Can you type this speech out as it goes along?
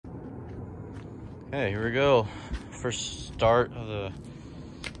Okay, here we go. First start of the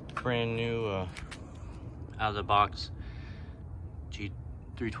brand new out of the box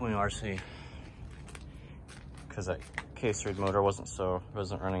G320RC, because that K3 motor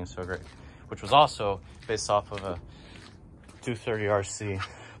wasn't running so great, which was also based off of a 230RC.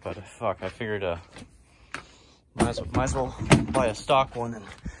 But fuck, I figured might as well buy a stock one and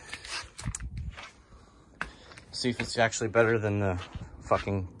see if it's actually better than the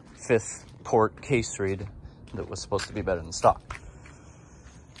fucking 5th port case read that was supposed to be better than stock.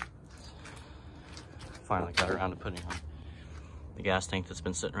 Finally got around to putting on the gas tank that's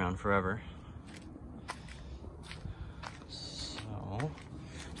been sitting around forever. So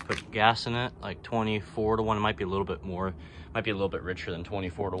put gas in it, like 24 to 1. It might be a little bit more, might be a little bit richer than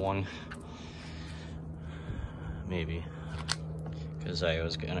 24 to 1. Maybe, because I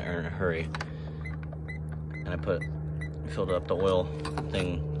was gonna in a hurry. And I filled up the oil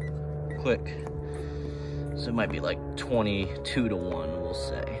thing quick. So it might be like 22 to 1, we'll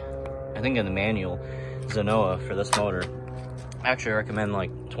say. I think in the manual, Zenoah for this motor, actually I recommend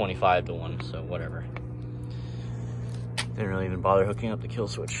like 25 to 1, so whatever. Didn't really even bother hooking up the kill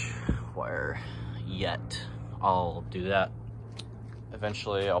switch wire yet. I'll do that.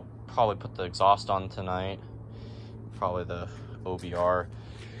 Eventually, I'll probably put the exhaust on tonight. Probably the OBR,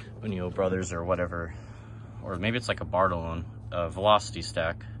 Unio Brothers or whatever. Or maybe it's like a Bartolone, Velocity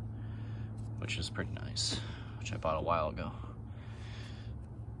stack, which is pretty nice, which I bought a while ago.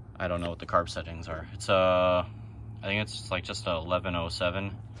 I don't know what the carb settings are. It's I think it's like just a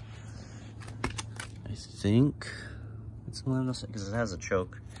 1107. I think it's 1107 because it has a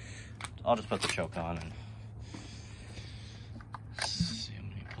choke. I'll just put the choke on and see how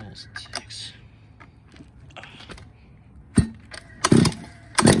many pulls it takes.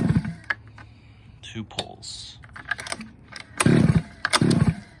 2 pulls.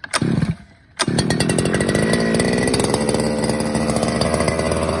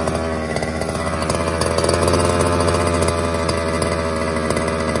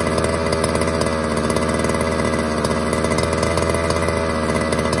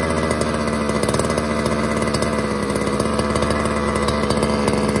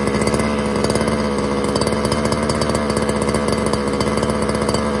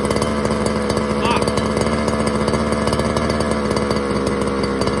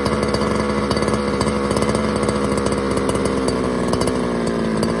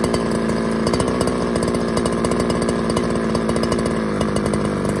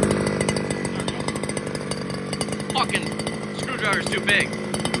 Screwdriver's too big.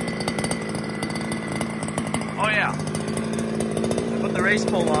 Oh yeah. I put the race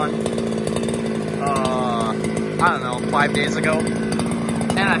pole on, I don't know, 5 days ago.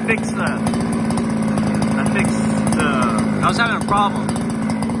 And I was having a problem.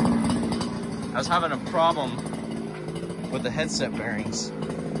 I was having a problem with the headset bearings.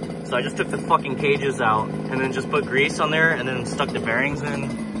 So I just took the fucking cages out and then just put grease on there and then stuck the bearings in.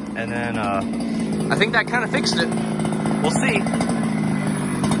 And then, I think that kind of fixed it. We'll see.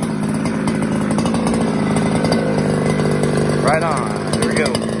 Right on. Here we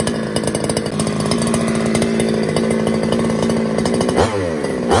go.